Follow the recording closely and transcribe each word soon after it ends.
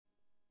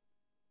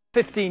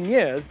15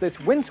 years, this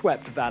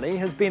windswept valley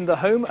has been the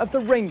home of the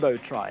Rainbow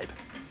Tribe.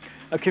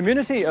 A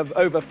community of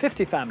over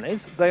 50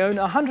 families, they own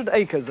 100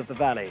 acres of the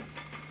valley.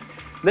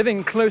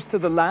 Living close to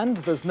the land,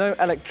 there's no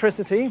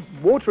electricity,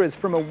 water is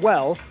from a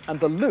well, and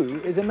the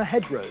loo is in the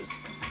hedgerows.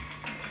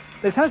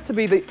 This has to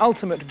be the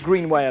ultimate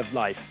green way of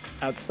life.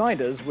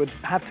 Outsiders would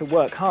have to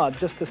work hard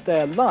just to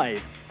stay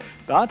alive.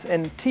 But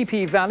in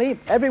Tipi Valley,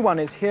 everyone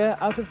is here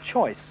out of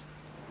choice.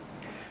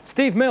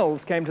 Steve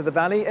Mills came to the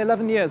valley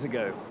 11 years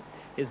ago.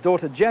 His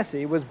daughter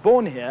Jessie was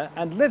born here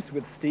and lives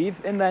with Steve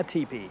in their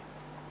teepee.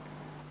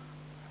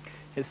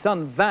 His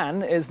son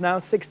Van is now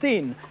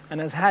 16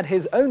 and has had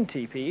his own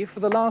teepee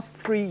for the last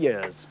 3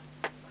 years.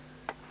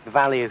 The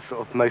valley is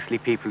sort of mostly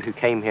people who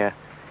came here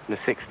in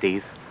the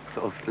 60s,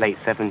 sort of late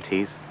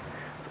 70s,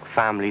 sort of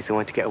families who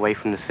wanted to get away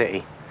from the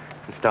city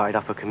and started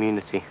up a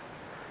community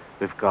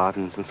with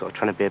gardens and sort of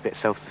trying to be a bit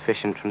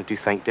self-sufficient, trying to do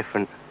something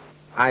different.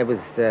 I was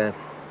a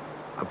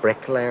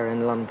bricklayer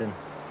in London.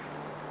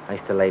 I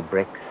used to lay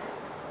bricks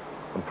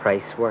on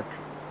price work,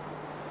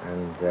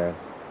 and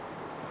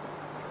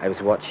I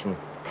was watching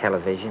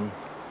television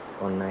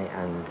one night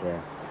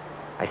and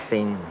I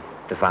seen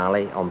the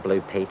valley on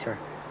Blue Peter.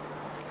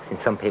 Seen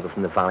some people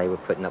from the valley were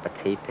putting up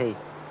a teepee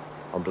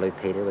on Blue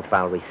Peter with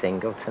Valerie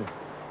Singleton,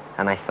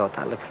 and I thought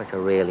that looks like a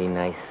really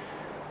nice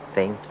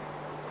thing,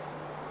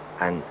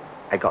 and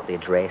I got the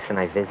address and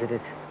I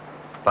visited.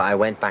 But I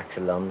went back to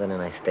London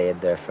and I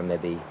stayed there for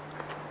maybe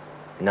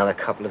another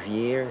couple of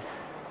years,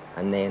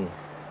 and then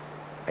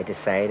I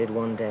decided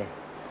one day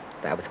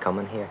that I was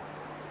coming here,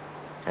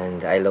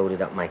 and I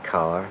loaded up my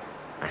car.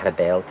 I had a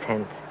bell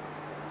tent,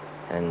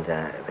 and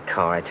I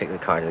took the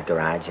car to the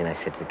garage and I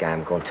said to the guy,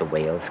 I'm going to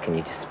Wales, can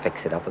you just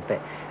fix it up a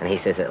bit? And he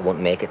says it won't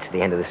make it to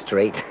the end of the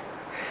street.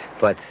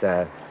 But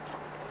it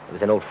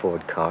was an old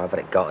Ford car, but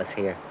it got us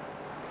here.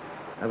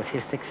 I was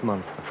here 6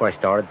 months before I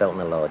started building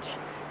a lodge,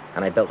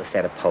 and I built a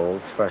set of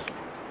poles first.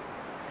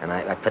 And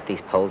I put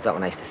these poles up,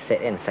 and I used to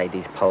sit inside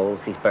these poles,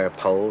 these bare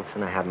poles,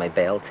 and I had my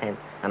bell tent,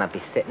 and I'd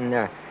be sitting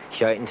there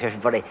shouting to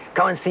everybody,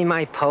 go and see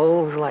my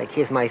poles, like,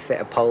 here's my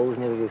set of poles,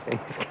 and everything.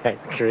 This guy's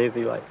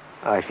crazy, like.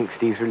 I think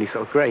Steve's really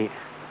sort of great.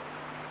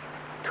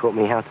 Taught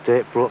me how to do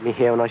it, brought me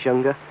here when I was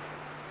younger.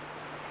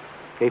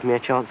 Gave me a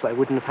chance that I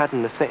wouldn't have had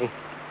in the city.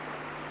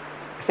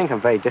 I think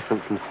I'm very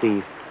different from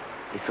Steve.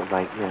 He's sort of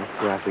like, you know,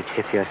 your average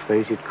hippie, I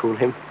suppose you'd call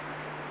him.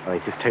 Oh,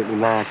 he's just totally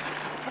mad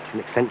and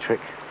eccentric.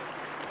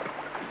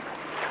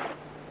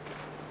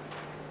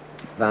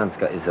 Van's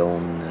got his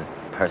own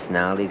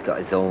personality, he's got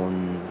his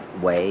own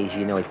ways,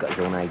 you know, he's got his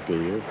own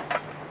ideas.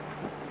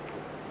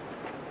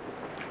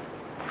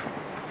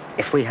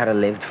 If we had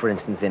lived, for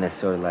instance, in a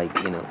sort of like,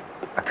 you know,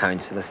 a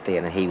council estate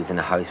and he was in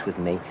a house with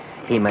me,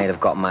 he might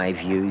have got my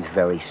views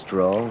very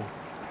strong.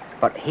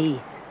 But he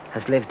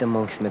has lived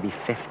amongst maybe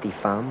 50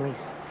 families,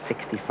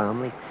 60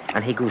 families,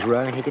 and he goes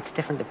round, he gets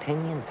different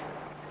opinions.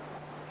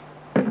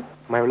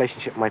 My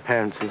relationship with my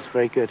parents is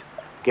very good.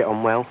 Get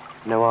on well,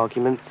 no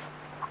arguments.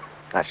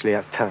 Actually,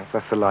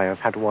 that's a lie. I've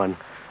had one.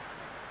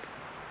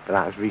 But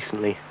that was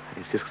recently.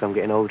 It's just because I'm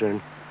getting older and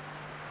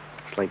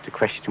I just like to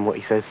question what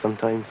he says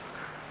sometimes.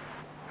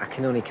 I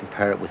can only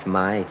compare it with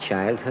my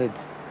childhood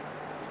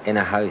in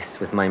a house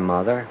with my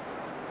mother.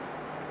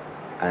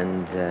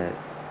 And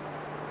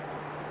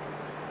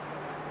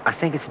I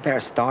think it's a better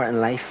start in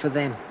life for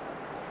them.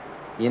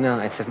 You know,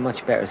 it's a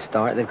much better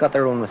start. They've got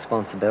their own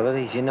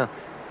responsibilities, you know.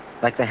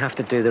 Like, they have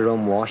to do their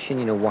own washing,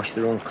 you know, wash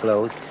their own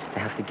clothes.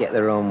 They have to get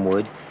their own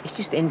wood. It's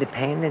just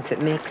independence.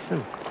 It makes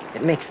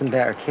them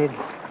better kids.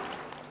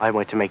 I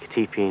wanted to make a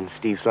teepee in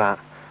Steve's that.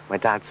 My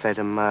dad said,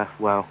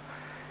 well,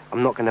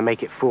 I'm not going to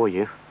make it for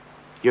you.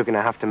 You're going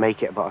to have to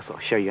make it, but I'll sort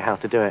of show you how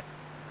to do it.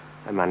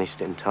 I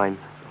managed it in time.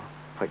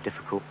 It's quite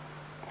difficult.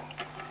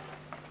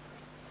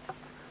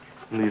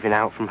 Moving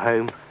out from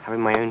home,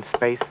 having my own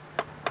space,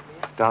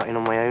 starting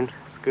on my own,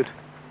 it's good.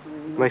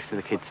 Most of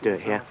the kids do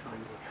it here.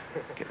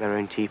 Get their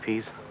own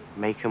teepees,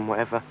 make them,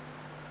 whatever.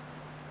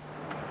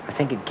 I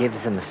think it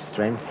gives them a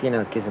strength, you know,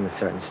 it gives them a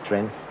certain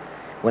strength.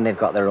 When they've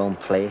got their own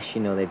place,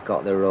 you know, they've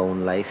got their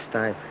own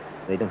lifestyle.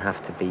 They don't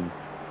have to be,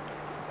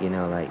 you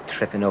know, like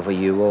tripping over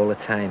you all the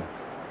time.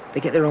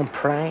 They get their own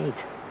pride.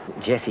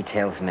 Jessie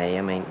tells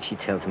me, she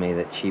tells me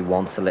that she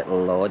wants a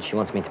little lodge. She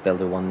wants me to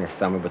build her one this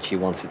summer, but she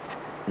wants it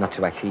not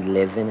to actually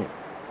live in it.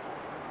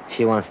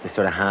 She wants to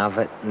sort of have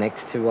it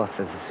next to us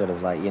as a sort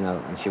of like, you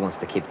know, and she wants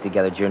to keep it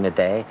together during the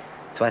day.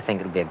 So I think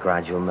it'll be a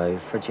gradual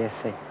move for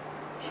Jessie.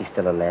 She's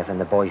still 11.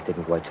 The boys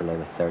didn't go out till they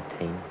were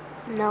 13.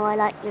 No, I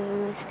like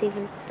living with Steve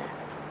and stuff.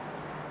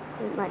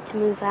 I would like to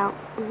move out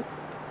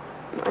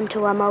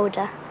until I'm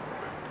older.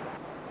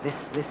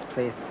 This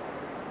place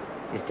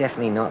is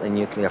definitely not the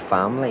nuclear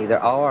family.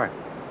 There are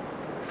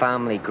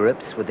family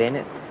groups within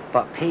it,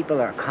 but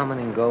people are coming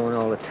and going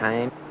all the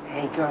time.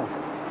 Hey, girls.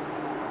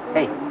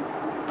 Hey,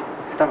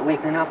 start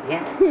waking up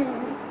yet?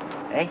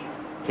 Hey?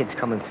 Kids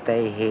come and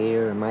stay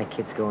here, and my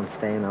kids go and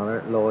stay in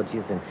other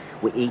lodges, and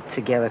we eat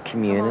together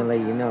communally,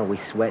 you know, we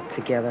sweat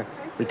together.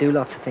 We do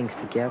lots of things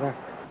together.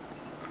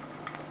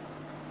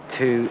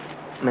 To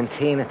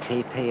maintain a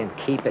teepee and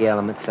keep the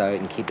elements out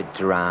and keep it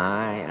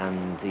dry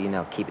and, you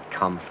know, keep it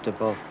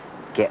comfortable,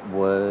 get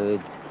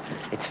wood.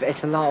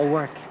 It's a lot of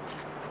work,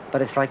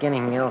 but it's like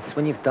anything else.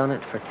 When you've done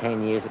it for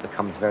 10 years, it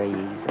becomes very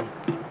easy.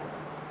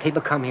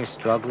 People come here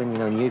struggling, you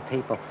know, new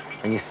people,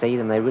 and you see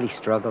them, they really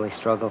struggle,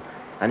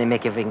 and they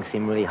make everything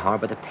seem really hard,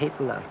 but the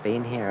people that have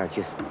been here are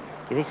just,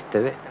 they just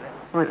do it.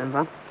 Right then,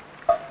 Van.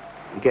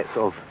 You get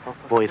sort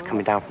of boys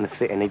coming down from the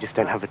city and they just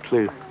don't have a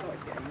clue.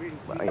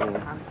 But,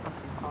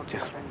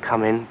 just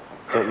come in,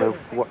 don't know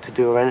what to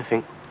do or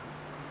anything.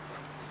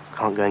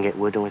 Can't go and get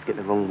wood, always get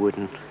the wrong wood,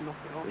 and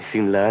they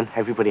soon learn.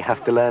 Everybody has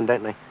to learn,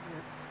 don't they?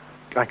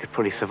 I could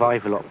probably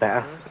survive a lot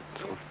better,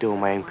 sort of do all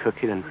my own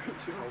cooking and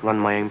run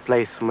my own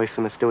place. Most of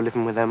them are still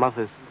living with their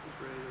mothers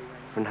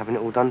and having it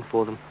all done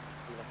for them.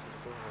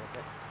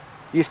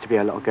 Used to be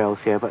a lot of girls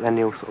here, but then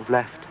they all sort of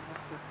left.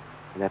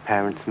 Their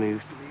parents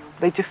moved.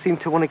 They just seem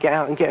to want to get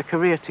out and get a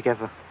career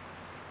together.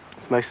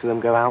 As most of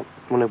them go out,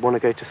 want to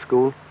go to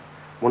school,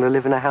 want to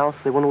live in a house,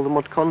 they want all the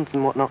mod cons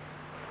and whatnot.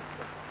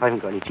 I haven't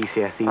got any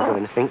GCSEs or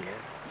anything.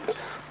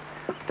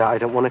 That I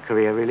don't want a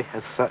career really,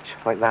 as such,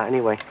 like that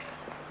anyway.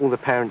 All the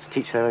parents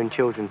teach their own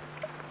children.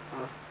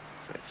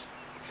 So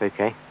it's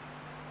okay.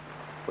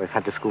 We've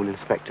had the school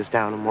inspectors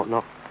down and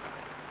whatnot.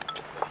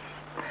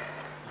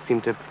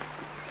 Seem to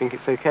think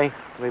it's okay,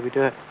 the way we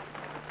do it.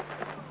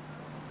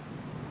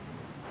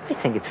 I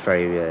think it's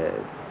very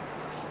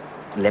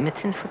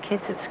limiting for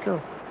kids at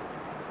school.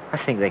 I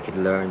think they could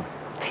learn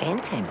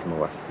 10 times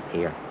more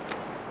here.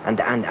 And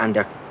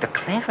they're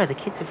clever, the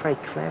kids are very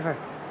clever.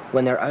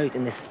 When they're out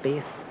in this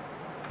space,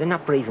 they're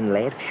not breathing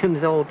lead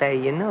fumes all day,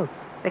 you know.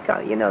 They've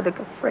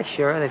got fresh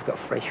air, they've got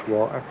fresh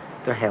water,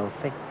 they're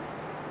healthy.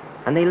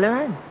 And they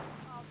learn.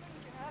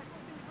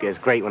 It was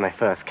great when I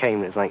first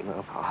came. It was like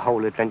a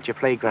whole adventure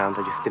playground.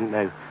 I just didn't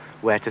know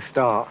where to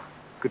start.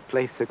 Good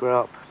place to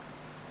grow up.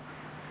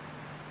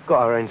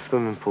 Got our own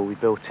swimming pool. We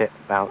built it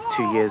about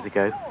 2 years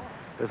ago.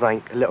 It was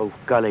like a little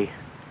gully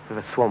with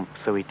a swamp,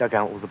 so we dug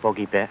out all the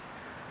boggy bit,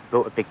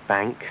 built a big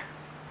bank,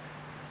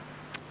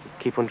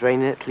 keep on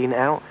draining it, clean it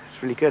out.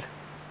 It's really good.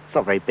 It's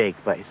not very big,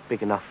 but it's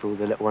big enough for all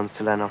the little ones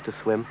to learn how to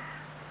swim.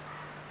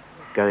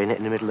 Go in it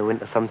in the middle of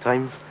winter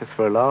sometimes, just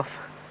for a laugh.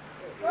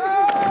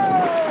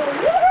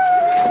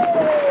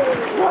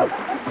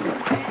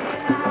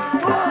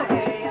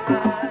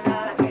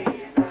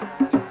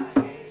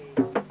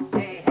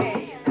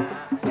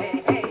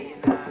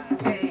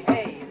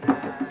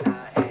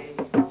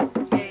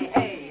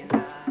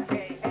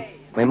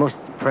 My most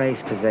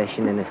prized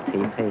possession in this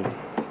teepee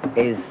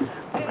is,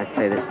 I'd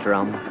say, this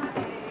drum.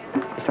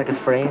 It's like a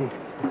friend.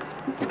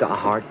 It's got a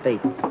heartbeat.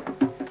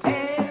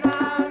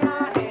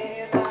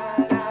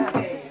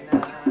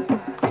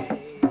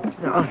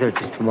 Oh, they're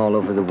just from all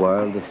over the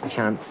world. There's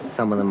chants.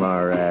 Some of them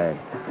are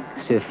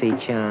Sufi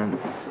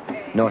chants,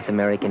 North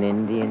American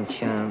Indian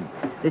chants.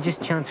 They're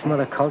just chants from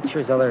other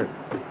cultures, other,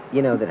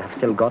 you know, that have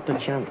still got their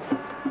chants.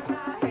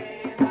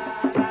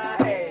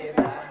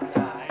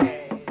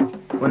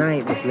 When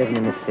I was living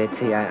in the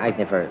city, I'd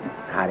never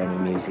had any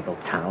musical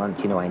talent,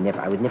 you know.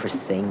 I would never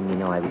sing, you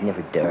know. I would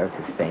never dare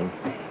to sing.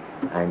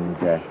 And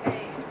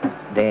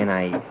then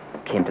I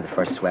came to the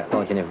first sweat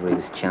lodge and everybody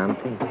was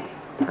chanting.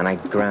 And I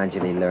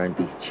gradually learned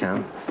these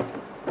chants.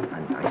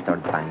 And I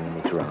started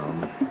banging the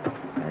drum.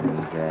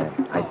 And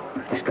I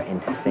just got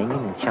into singing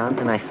and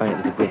chanting. I found it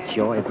was a great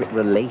joy, a great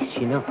release,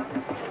 you know.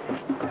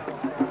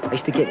 I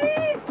used to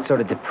get sort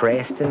of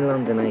depressed in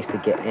London. I used to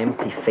get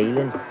empty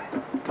feeling.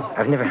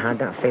 I've never had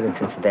that feeling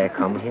since the day I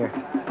come here.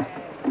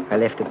 I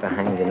left it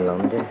behind in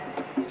London.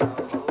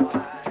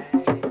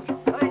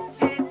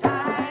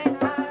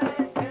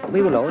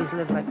 We will always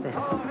live like this.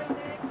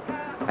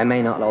 I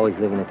may not always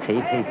live in a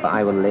teepee, but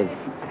I will live,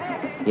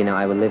 you know,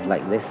 I will live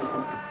like this.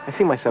 I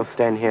see myself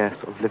staying here,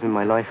 sort of living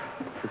my life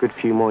for a good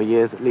few more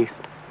years at least.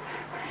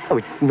 Oh,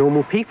 we're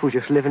normal people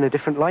just living a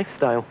different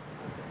lifestyle.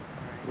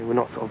 We're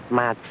not sort of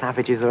mad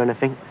savages or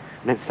anything.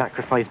 We don't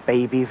sacrifice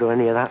babies or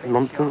any of that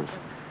nonsense.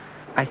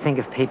 I think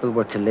if people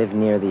were to live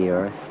near the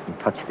earth and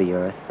touch the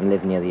earth and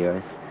live near the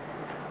earth,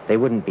 they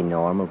wouldn't be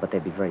normal, but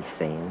they'd be very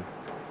sane.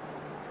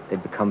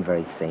 They'd become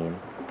very sane.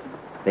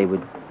 They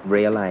would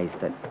realize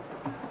that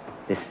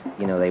this,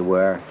 you know, they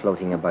were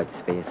floating about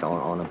space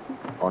on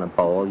a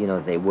ball, you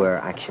know, they were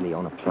actually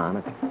on a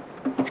planet.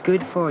 It's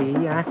good for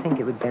you, yeah, I think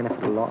it would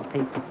benefit a lot of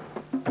people.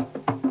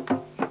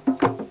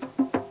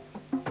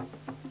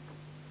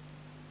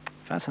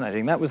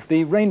 Fascinating. That was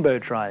the Rainbow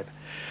Tribe.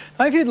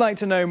 Now, if you'd like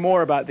to know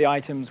more about the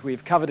items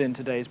we've covered in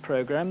today's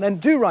programme, then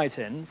do write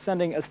in,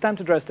 sending a stamped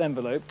addressed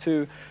envelope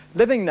to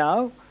Living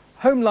Now,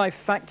 Home Life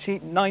Fact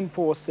Sheet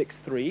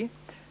 9463,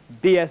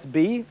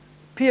 BSB,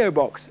 PO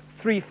Box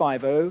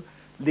 350,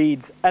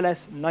 Leeds LS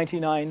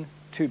 99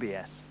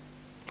 2BS.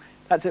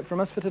 That's it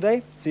from us for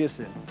today. See you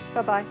soon.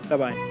 Bye-bye.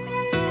 Bye-bye.